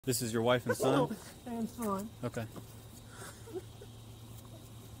This is your wife and son? Oh, and son. Okay.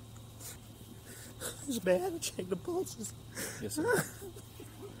 It's bad. Check the pulses. Yes, sir.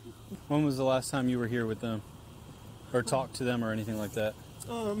 When was the last time you were here with them? Or talked to them or anything like that?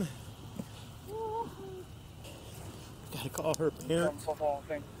 Gotta call her parents.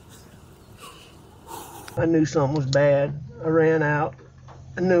 I knew something was bad. I ran out.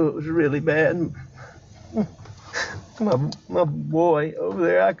 I knew it was really bad. My boy over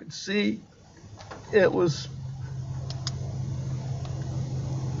there, I could see it was.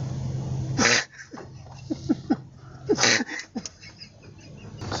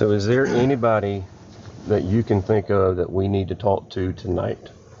 So is there anybody that you can think of that we need to talk to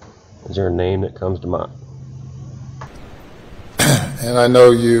tonight? Is there a name that comes to mind? And I know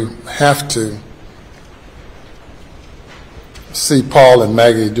you have to see Paul and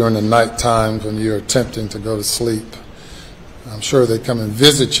Maggie during the night times when you're attempting to go to sleep. I'm sure they come and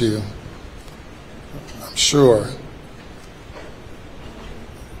visit you. I'm sure.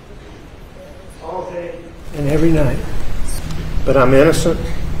 All day and every night. But I'm innocent.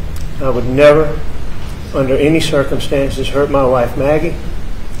 I would never, under any circumstances, hurt my wife Maggie,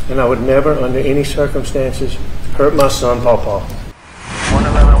 and I would never, under any circumstances, hurt my son Paul Paul.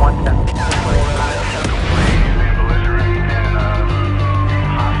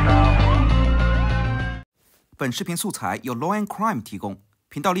 本视频素材由 Law&Crime 提供，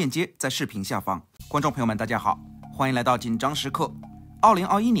频道链接在视频下方。观众朋友们，大家好，欢迎来到紧张时刻。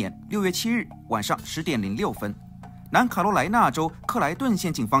2021年6月7日晚上10点06分，南卡罗来纳州克莱顿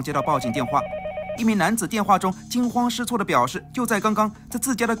县警方接到报警电话，一名男子电话中惊慌失措地表示，就在刚刚在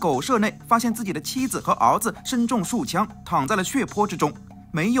自家的狗舍内发现自己的妻子和儿子身中数枪，躺在了血泊之中，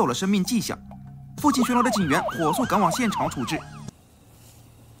没有了生命迹象。附近巡逻的警员火速赶往现场处置。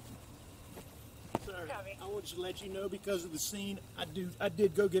Just to let you know, because of the scene, I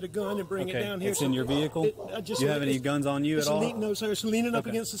did go get a gun and bring it down here. It's in your vehicle? Do you have any guns on you at all? No, sir. It's leaning up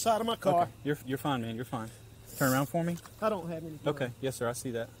against the side of my car. Okay. You're fine, man. You're fine. Turn around for me. I don't have any guns. Okay. Yes, sir. I see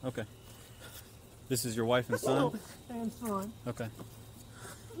that. Okay. This is your wife and son? Oh, and son. Okay.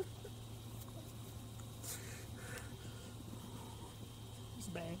 It's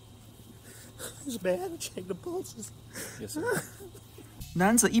bad. It's bad. Check the pulses. Yes, sir.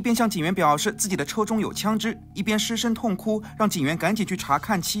 男子一边向警员表示自己的车中有枪支，一边失声痛哭，让警员赶紧去查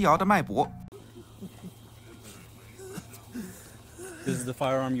看七瑶的脉搏。This is the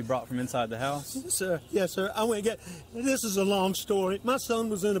firearm you brought from inside the house? Yes, sir. Yes, sir. I went and got. This is a long story. My son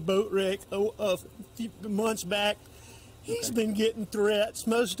was in a boat wreck a few months back. He's been getting threats.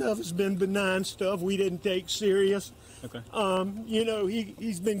 Most of it's been benign stuff we didn't take serious. Okay. You know,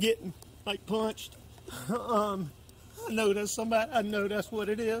 he's been getting like punched. I know that's somebody. I know that's what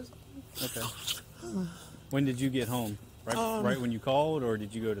it is. Okay. When did you get home? Right when you called, or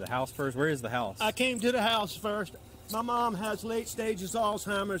did you go to the house first? Where is the house? I came to the house first. My mom has late stages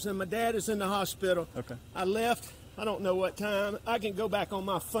Alzheimer's, and my dad is in the hospital. Okay. I left. I don't know what time. I can go back on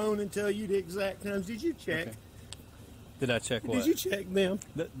my phone and tell you the exact times. Did you check? Okay. Did I check what? Did you check them?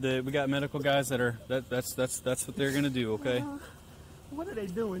 We got medical guys that are that's what they're gonna do. Okay. What are they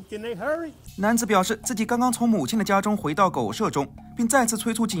doing? Can they hurry? 男子表示自己刚刚从母亲的家中回到狗舍中，并再次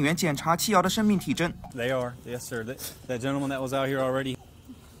催促警员检查七瑶的生命体征。They are, yes, sir. That gentleman that was out here already.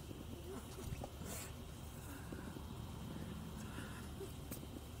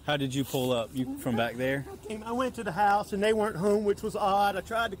 How did you pull up? You from back there? I went to the house and they weren't home, which was odd. I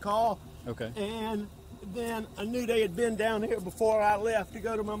tried to call. Okay. And then I knew they had been down here before I left to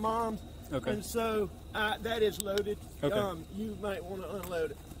go to my mom's. Okay. And so that is loaded. Okay. You might want to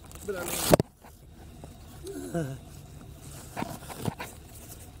unload it. But I mean.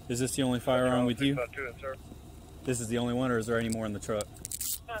 Is this the only firearm with you? This is the only one, or is there any more in the truck?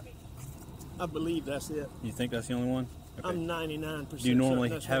 I believe that's it. You think that's the only one? Okay. I'm 99%. Do you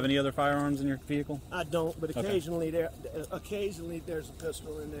normally certain have any other firearms in your vehicle? I don't, but occasionally there's a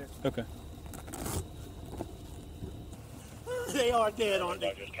pistol in there. Okay. They are dead, aren't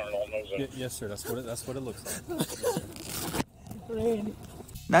they? Just turn on those. Yes, sir. That's what it looks like. Yes, Randy.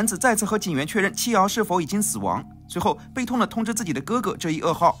 男子再次和警员确认七瑶是否已经死亡，随后悲痛地通知自己的哥哥这一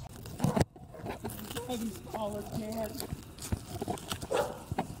噩耗。Where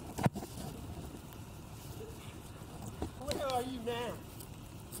are you now?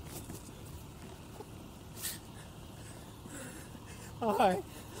 All right.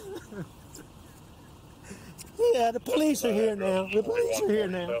 Yeah, the police are here now. The police are here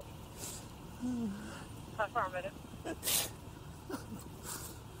now. Affirmative.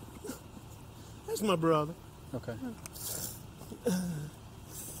 That's my brother. Okay.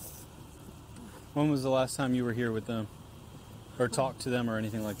 When was the last time you were here with them? or talk to them or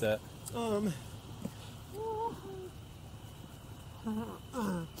anything like that?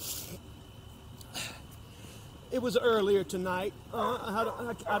 It was earlier tonight.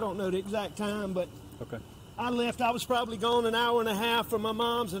 I don't know the exact time, but Okay. I left. I was probably gone an hour and a half from my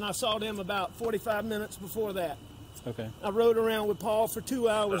mom's, and I saw them about 45 minutes before that. Okay. I rode around with Paul for 2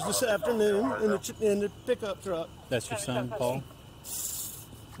 hours this afternoon in the pickup truck. That's your son, Paul?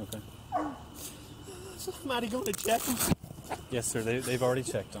 Okay. Somebody going to check him? Yes, sir. They've already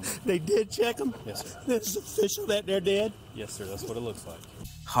checked them. They did check him? Yes, sir. It's official that they're dead? Yes, sir. That's what it looks like.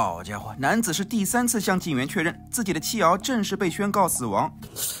 好家伙，男子是第3次向警员确认自己的妻儿正式被宣告死亡。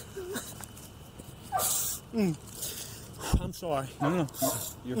I'm sorry. No,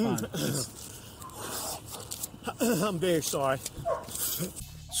 you're fine. I'm very sorry.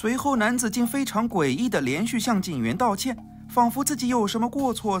 随后，男子竟非常诡异地连续向警员道歉，仿佛自己有什么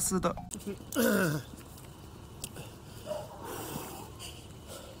过错似的。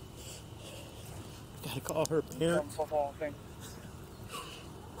Gotta call her parents.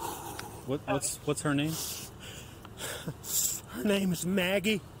 What's her name? Her name is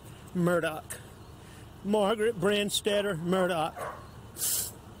Maggie Murdoch. Margaret Brandstetter Murdoch.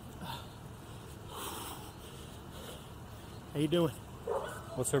 How you doing?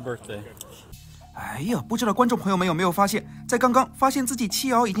 What's her birthday? 哎呀，不知道观众朋友们有没有发现，在刚刚发现自己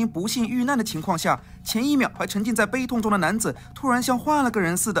妻儿已经不幸遇难的情况下，前一秒还沉浸在悲痛中的男子，突然像换了个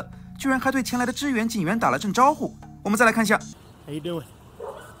人似的，居然还对前来的支援警员打了声招呼。我们再来看一下。How you doing?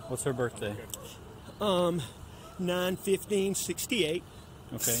 What's her birthday? 9/15/68.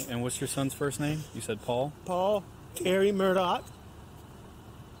 Okay, and what's your son's first name? You said Paul? Paul Terry Murdoch.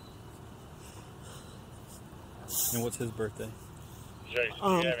 And what's his birthday? Jason, do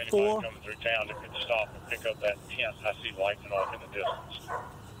you have anybody 4. coming through town that could stop and pick up that tent? I see lighting off in the distance.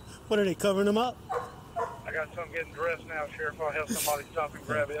 What are they covering them up? I got some getting dressed now, Sheriff. I'll have somebody stop and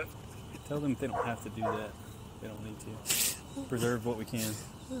grab it. Tell them they don't have to do that. They don't need to. Preserve what we can.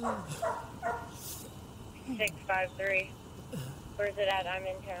 653. Where's it at? I'm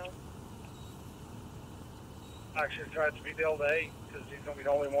in town. I should have tried to be Delta 8 because he's going to be the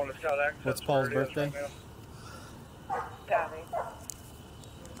only one that's got access. What's to where Paul's it is birthday? right now. Copy.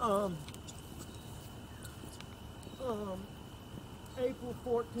 April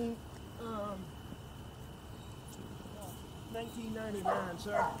 14th, 1999,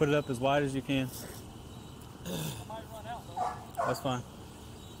 sir. Put it up as wide as you can. That's fine.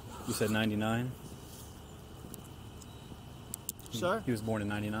 You said 99? Sir? He was born in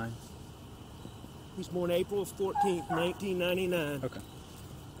 99? He's born April 14th, 1999. Okay.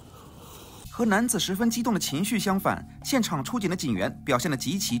 和男子十分激动的情绪相反，现场出警的警员表现得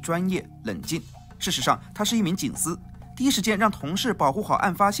极其专业冷静。事实上，他是一名警司，第一时间让同事保护好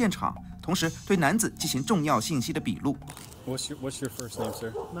案发现场，同时对男子进行重要信息的笔录。What's your first name,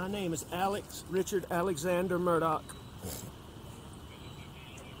 sir? My name is Alex Richard Alexander Murdoch.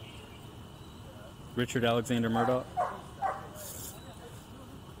 Richard Alexander Murdoch?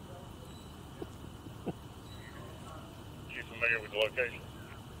 You familiar with the location?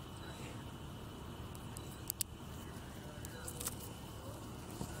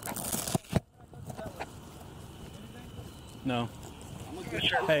 No.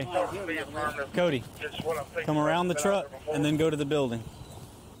 Sheriff, Hey, be affirmative. Cody, It's what I'm thinking come around the about truck before. and then go to the building.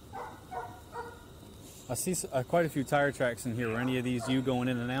 I see quite a few tire tracks in here. Were any of these you going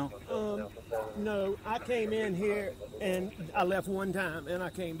in and out? No, I came in here and I left one time and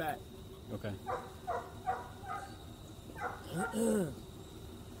I came back. Okay. But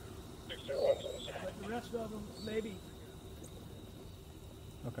the rest of them, maybe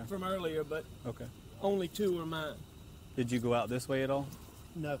Okay. from earlier, but Okay. only 2 are mine. Did you go out this way at all?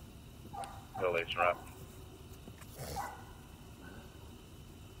 No. Well, that's right.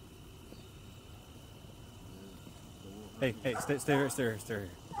 Hey, stay here.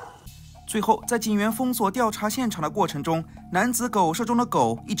 最后，在警员封锁调查现场的过程中，男子狗舍中的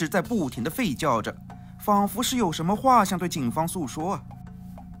狗一直在不停地吠叫着，仿佛是有什么话想对警方诉说啊。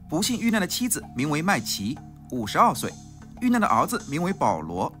不幸遇难的妻子名为麦琪，52岁；遇难的儿子名为保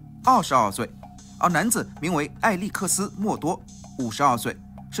罗，22岁；而男子名为艾利克斯·莫多，52岁，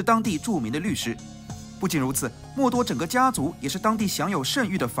是当地著名的律师。不仅如此，莫多整个家族也是当地享有盛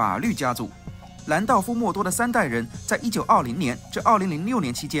誉的法律家族。兰道夫·莫多的3代人在1920年至2006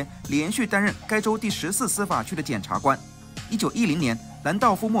年期间连续担任该州第14司法区的检察官。1910年，兰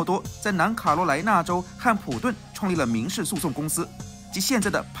道夫·莫多在南卡罗来纳州汉普顿创立了民事诉讼公司，即现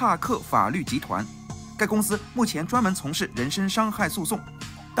在的帕克法律集团。该公司目前专门从事人身伤害诉讼。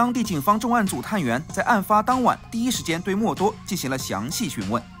当地警方重案组探员在案发当晚第一时间对莫多进行了详细询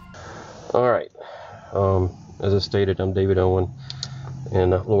问。All right. As I stated, I'm David Owen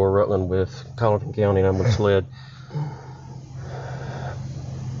in Lower Rutland with Colleton County, and I'm with SLED.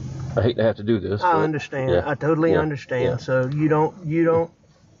 I hate to have to do this. I understand. Yeah. I totally Yeah. understand. Yeah. So you don't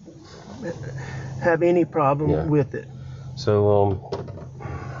have any problem with it. So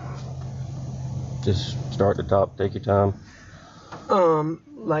just start at the top. Take your time.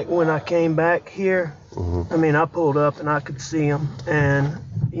 Like when I came back here, I mean, I pulled up and I could see him, and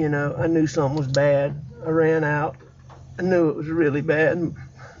you know, I knew something was bad. I ran out. I knew it was really bad.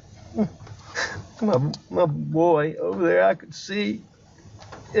 My boy over there, I could see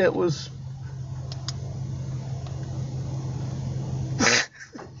it was.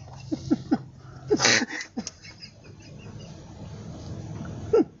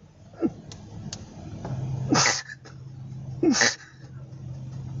 I'm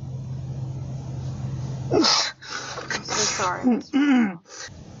so sorry.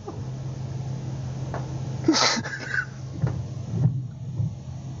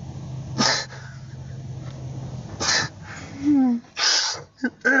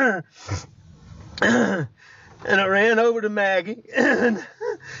 And I ran over to Maggie, and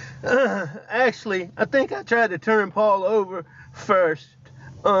actually, I think I tried to turn Paul over first.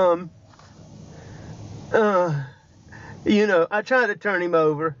 You know, I tried to turn him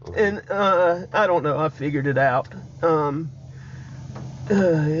over, and I don't know, I figured it out.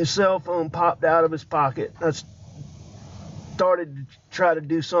 His cell phone popped out of his pocket. I started to try to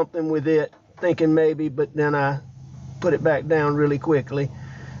do something with it, thinking maybe, but then I put it back down really quickly.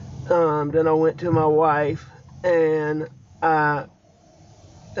 Then I went to my wife, and I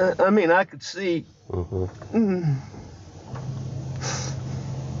mean, I could see.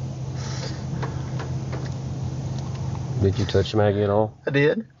 Did you touch Maggie at all? I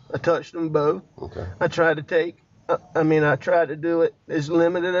did. I touched them both. Okay. I tried to take, I tried to do it as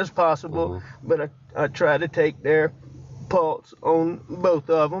limited as possible, but I tried to take their pulse on both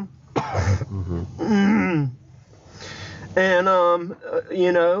of them. And,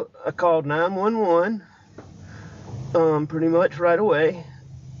 you know, I called 911 pretty much right away,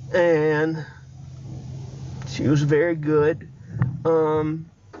 and she was very good.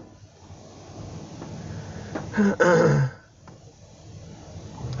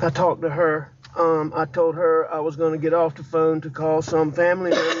 I talked to her. I told her I was going to get off the phone to call some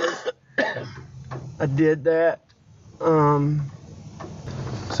family members. I did that. So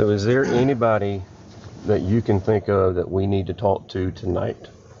is there anybody that you can think of that we need to talk to tonight?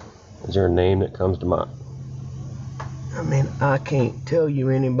 Is there a name that comes to mind? I mean, I can't tell you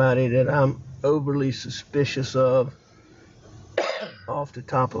anybody that I'm overly suspicious of off the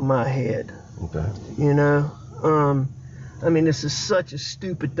top of my head. Okay. You know? I mean, this is such a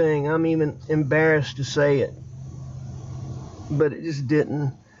stupid thing. I'm even embarrassed to say it. But it just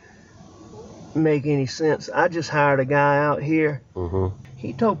didn't make any sense. I just hired a guy out here.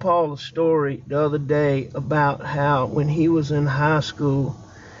 He told Paul a story the other day about how when he was in high school,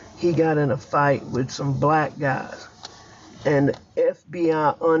 he got in a fight with some black guys. And the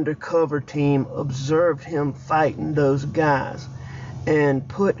FBI undercover team observed him fighting those guys and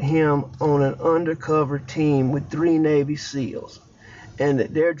put him on an undercover team with 3 Navy SEALs, and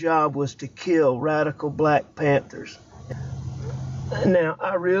that their job was to kill radical Black Panthers. Now,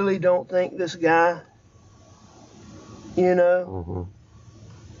 I really don't think this guy, you know,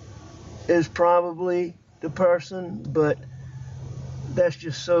 is probably the person, but that's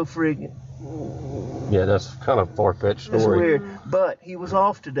just so freaking... Yeah, that's kind of far-fetched story. It's weird, but he was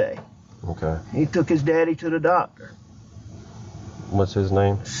off today. Okay. He took his daddy to the doctor. What's his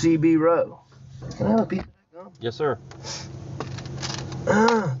name? CB Rowe. Can I have a piece of that gum? Yes, sir.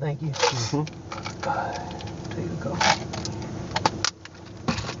 Thank you. Take a couple.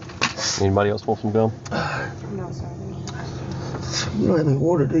 Anybody else want some gum? No, sorry. You don't have any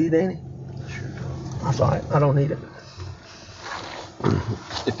water, do you, Danny? Sure. That's all right. I don't need it.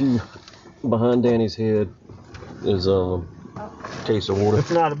 If you, behind Danny's head is a case of water.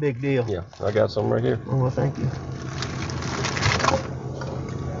 It's not a big deal. Yeah, I got some right here. Oh, well, thank you.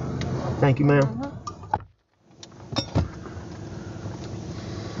 Thank you, ma'am.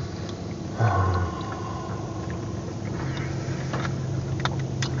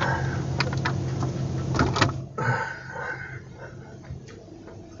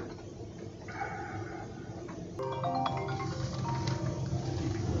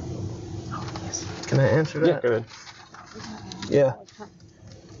 Can I answer that? Yeah, go ahead. Yeah.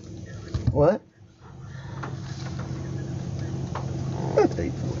 What?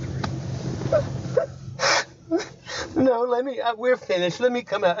 No, let me, we're finished. Let me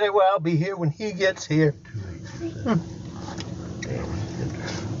come out there where I'll be here when he gets here.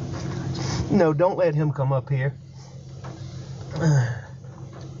 No, don't let him come up here.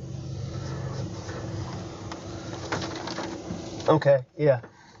 Okay, yeah.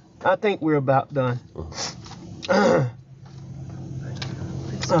 I think we're about done.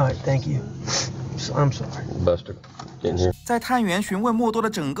 All right, thank you. I'm sorry. Buster, get in here. 在探员询问莫多的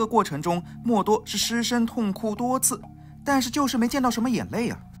整个过程中，莫多是失声痛哭多次，但是就是没见到什么眼泪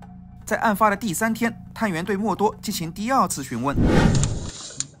啊。在案发的第3天，探员对莫多进行第2次询问。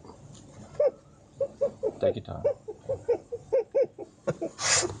Take your time.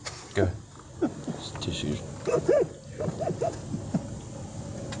 Go ahead. Tissues.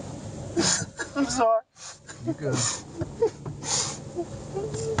 I'm sorry. You good?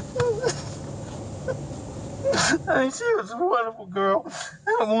 I mean, she was a wonderful girl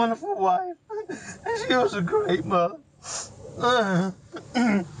and a wonderful wife. And she was a great mother.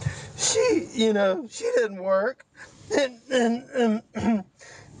 She, she didn't work. And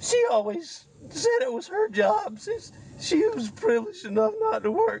she always said it was her job since she was privileged enough not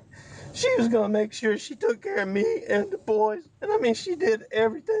to work. She was going to make sure she took care of me and the boys. And I mean, she did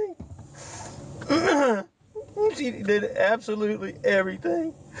everything. She did absolutely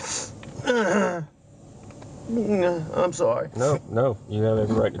everything. I'm sorry. No, you have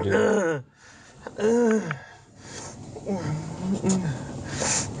every right to do that.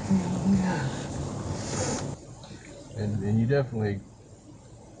 And you definitely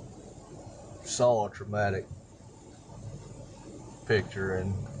saw a traumatic picture,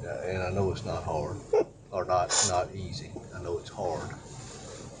 and I know it's not hard, or not easy. I know it's hard.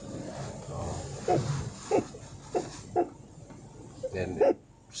 And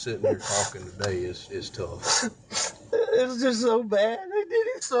sitting here talking today is tough. It's just so bad. They did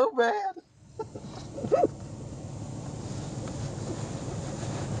it so bad.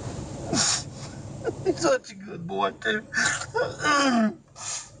 He's such a good boy, too.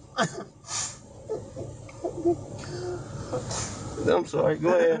 I'm sorry.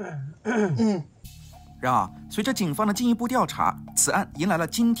 Go ahead. 然而，随着警方的进一步调查，此案迎来了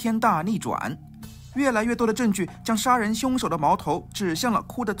惊天大逆转。越来越多的证据将杀人凶手的矛头指向了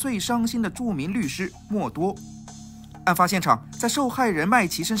哭得最伤心的著名律师莫多。案发现场在受害人麦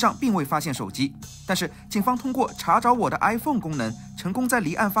琪身上并未发现手机，但是警方通过查找我的 iPhone 功能，成功在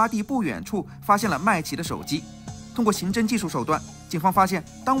离案发地不远处发现了麦琪的手机。通过刑侦技术手段，警方发现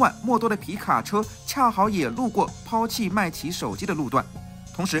当晚莫多的皮卡车恰好也路过抛弃麦琪手机的路段。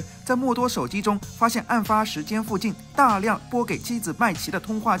同时，在莫多手机中发现案发时间附近大量拨给妻子麦琪的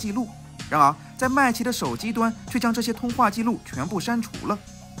通话记录，然而在麦琪的手机端却将这些通话记录全部删除了。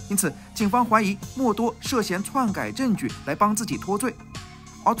因此，警方怀疑莫多涉嫌篡改证据来帮自己脱罪。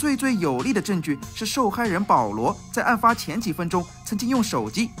而最有力的证据是受害人保罗在案发前几分钟曾经用手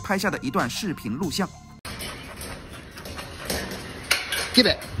机拍下的一段视频录像。Get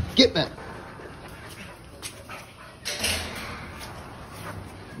back! Get back!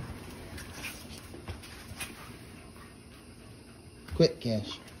 Quit,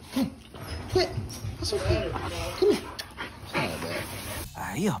 Cash. Quit. That's okay. Come here. It's not bad.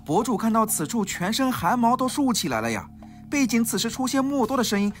 哎呀，博主看到此处，全身汗毛都竖起来了呀！背景此时出现莫多的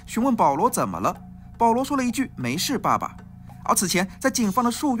声音，询问保罗怎么了。保罗说了一句：“没事，爸爸。”而此前，在警方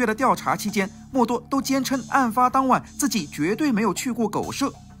的数月的调查期间，莫多都坚称案发当晚自己绝对没有去过狗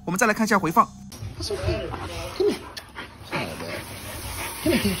舍。我们再来看下回放。That's okay. Come here. It's not bad.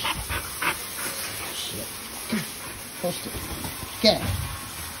 Come here, Cash. Shit. Come here. Post it. Cash.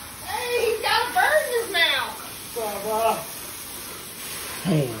 Hey, he's got a bird in his mouth. Baba.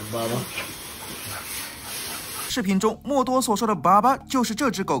 Hey, Bubba. 视频中，莫多所说的“爸爸”就是这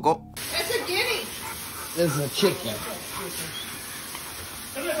只狗狗。That's a guinea. This is a chicken.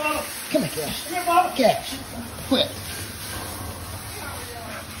 Come here, Baba. Come here, Cash. Come here, Baba. Cash. Quit.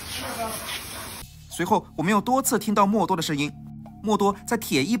 随后，我们又多次听到莫多的声音。莫多在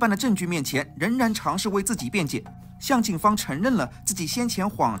铁一般的证据面前，仍然尝试为自己辩解，向警方承认了自己先前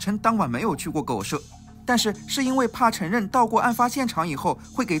谎称当晚没有去过狗舍，但是是因为怕承认到过案发现场以后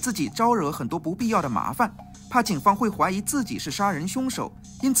会给自己招惹很多不必要的麻烦，怕警方会怀疑自己是杀人凶手，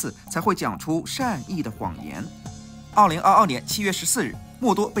因此才会讲出善意的谎言。2022年7月14日，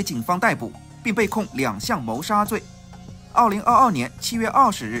莫多被警方逮捕，并被控2项谋杀罪。2022年7月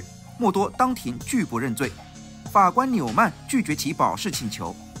20日，莫多当庭拒不认罪，法官纽曼拒绝其保释请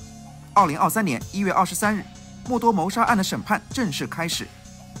求。2023年1月23日，莫多谋杀案的审判正式开始。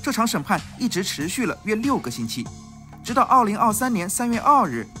这场审判一直持续了约6个星期，直到2023年3月2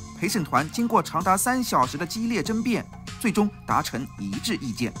日，陪审团经过长达3小时的激烈争辩，最终达成一致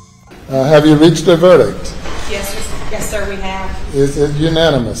意见。Have you reached a verdict? Yes, sir, we have. Is it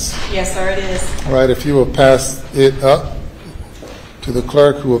unanimous? Yes, sir, it is. All right, if you will pass it up. to the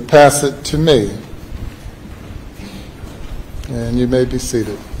clerk, who will pass it to me. And you may be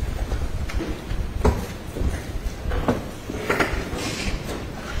seated.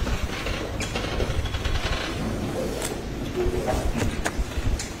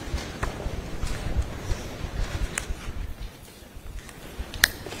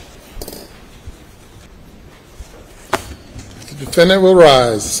 The defendant will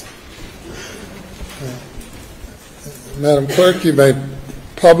rise. Madam Clerk, you may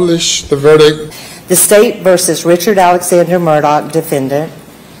publish the verdict. The State versus Richard Alexander Murdaugh, defendant.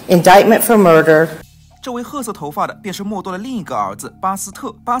 Indictment for murder. 这位褐色头发的便是默多的另一个儿子巴斯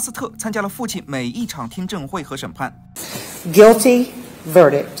特。巴斯特参加了父亲每一场听证会和审判。Guilty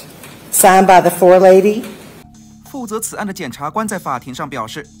verdict. Signed by the forelady. 负责此案的检察官在法庭上表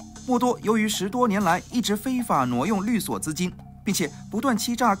示，默多由于10多年来一直非法挪用律所资金，并且不断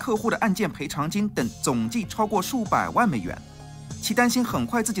欺诈客户的案件赔偿金等总计超过数百万美元，其担心很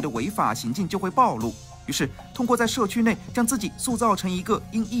快自己的违法行径就会暴露，于是通过在社区内将自己塑造成一个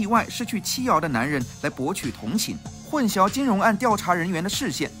因意外失去妻儿的男人来博取同情，混淆金融案调查人员的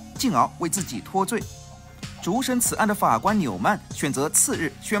视线，进而为自己脱罪。主审此案的法官纽曼选择次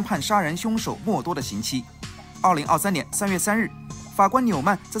日宣判杀人凶手默多的刑期。2023年3月3日，法官纽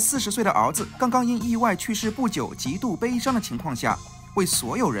曼在40岁的儿子刚刚因意外去世不久，极度悲伤的情况下，为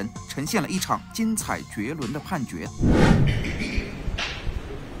所有人呈现了一场精彩绝伦的判决。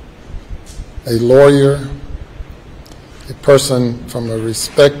A lawyer, a person from a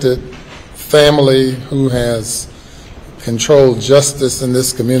respected family who has controlled justice in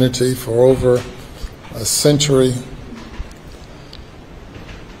this community for over a century,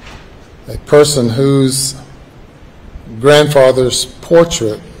 a person whose grandfather's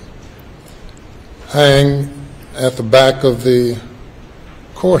portrait hang at the back of the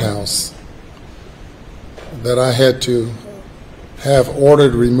courthouse that I had to have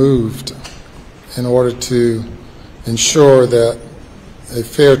ordered removed in order to ensure that a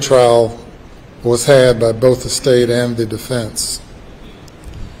fair trial was had by both the state and the defense.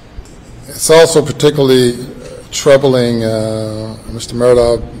 It's also particularly troubling, Mr.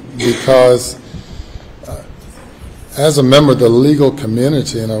 Murdaugh, because as a member of the legal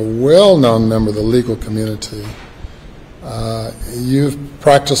community and a well-known member of the legal community, you've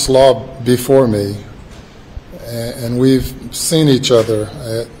practiced law before me, and we've seen each other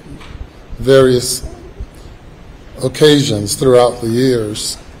at various occasions throughout the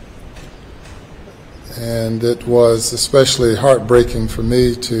years. And it was especially heartbreaking for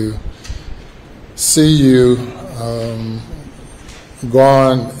me to see you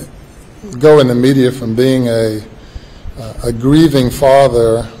go in the media from being a grieving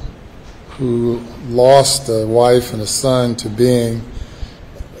father who lost a wife and a son to being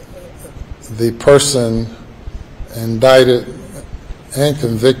the person indicted and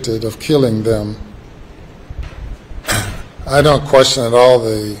convicted of killing them. I don't question at all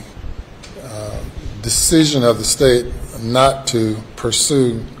the decision of the state not to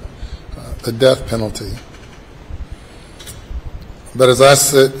pursue the death penalty. But as I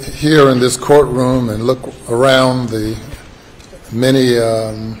sit here in this courtroom and look around the many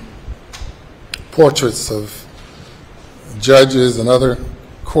portraits of judges and other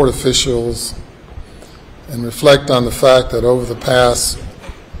court officials and reflect on the fact that over the past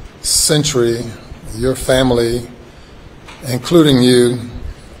century, your family, including you,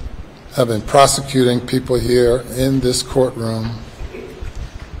 have been prosecuting people here in this courtroom,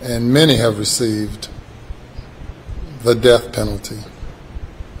 and many have received the death penalty,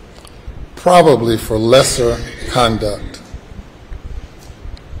 probably for lesser conduct.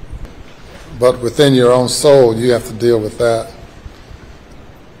 But within your own soul, you have to deal with that.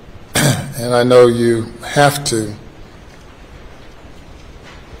 And I know you have to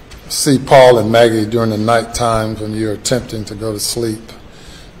see Paul and Maggie during the night times when you're attempting to go to sleep.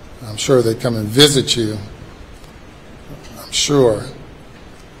 I'm sure they come and visit you. I'm sure.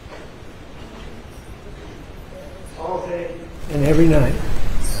 All day and every night.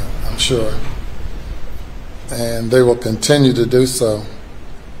 Yeah, I'm sure. And they will continue to do so.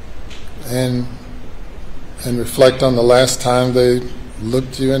 And reflect on the last time they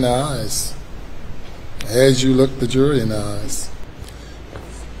looked you in the eyes, as you looked the jury in the eyes.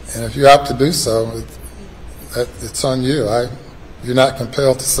 And if you opt to do so, it's on you. You're not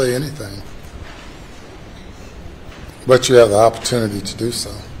compelled to say anything, but you have the opportunity to do so.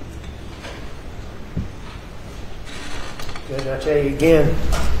 Judge, I tell you again,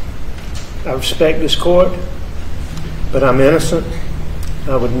 I respect this court, but I'm innocent.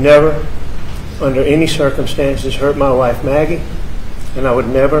 I would never, under any circumstances, hurt my wife Maggie, and I would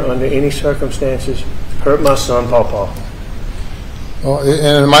never, under any circumstances, hurt my son Paul. Well,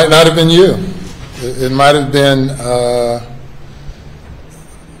 and it might not have been you. It might have been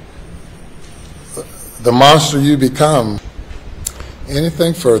the monster you become.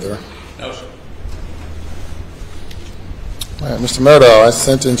 Anything further? No, sir. All right, Mr. Murdaugh, I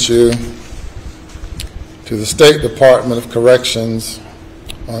sentence you to the State Department of Corrections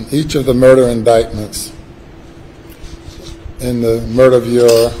on each of the murder indictments in the murder of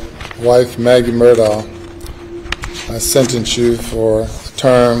your wife, Maggie Murdaugh. I sentence you for the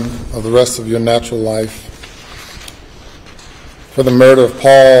term of the rest of your natural life for the murder of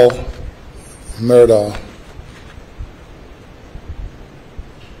Paul Murdaugh,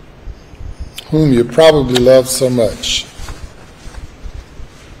 whom you probably love so much.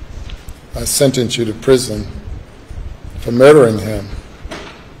 I sentence you to prison for murdering him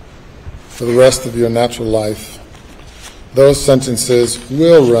for the rest of your natural life. Those sentences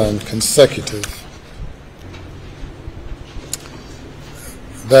will run consecutive.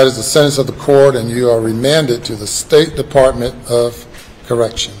 That is the sentence of the court, and you are remanded to the State Department of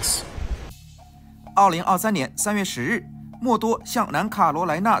Corrections. 2023年3月10日，莫多向南卡罗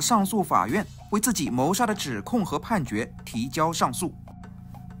来纳上诉法院为自己谋杀的指控和判决提交上诉。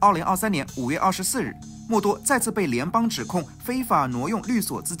2023年5月24日，莫多再次被联邦指控非法挪用律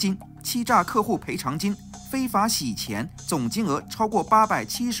所资金、欺诈客户赔偿金、非法洗钱，总金额超过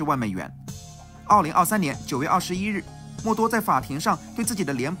870万美元。2023年9月21日，莫多在法庭上对自己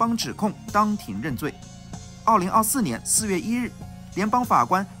的联邦指控当庭认罪。2024年4月1日，联邦法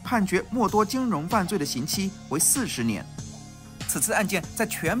官判决莫多金融犯罪的刑期为40年。此次案件在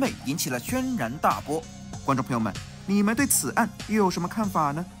全美引起了轩然大波。观众朋友们，你们对此案又有什么看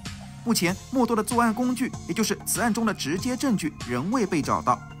法呢？目前莫多的作案工具，也就是此案中的直接证据，仍未被找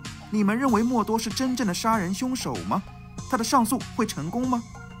到。你们认为莫多是真正的杀人凶手吗？他的上诉会成功吗？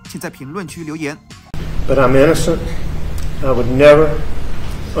请在评论区留言。 But I'm innocent. I would never,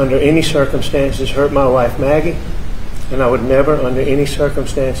 under any circumstances, hurt my wife Maggie, and I would never, under any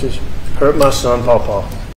circumstances, hurt my son Paul.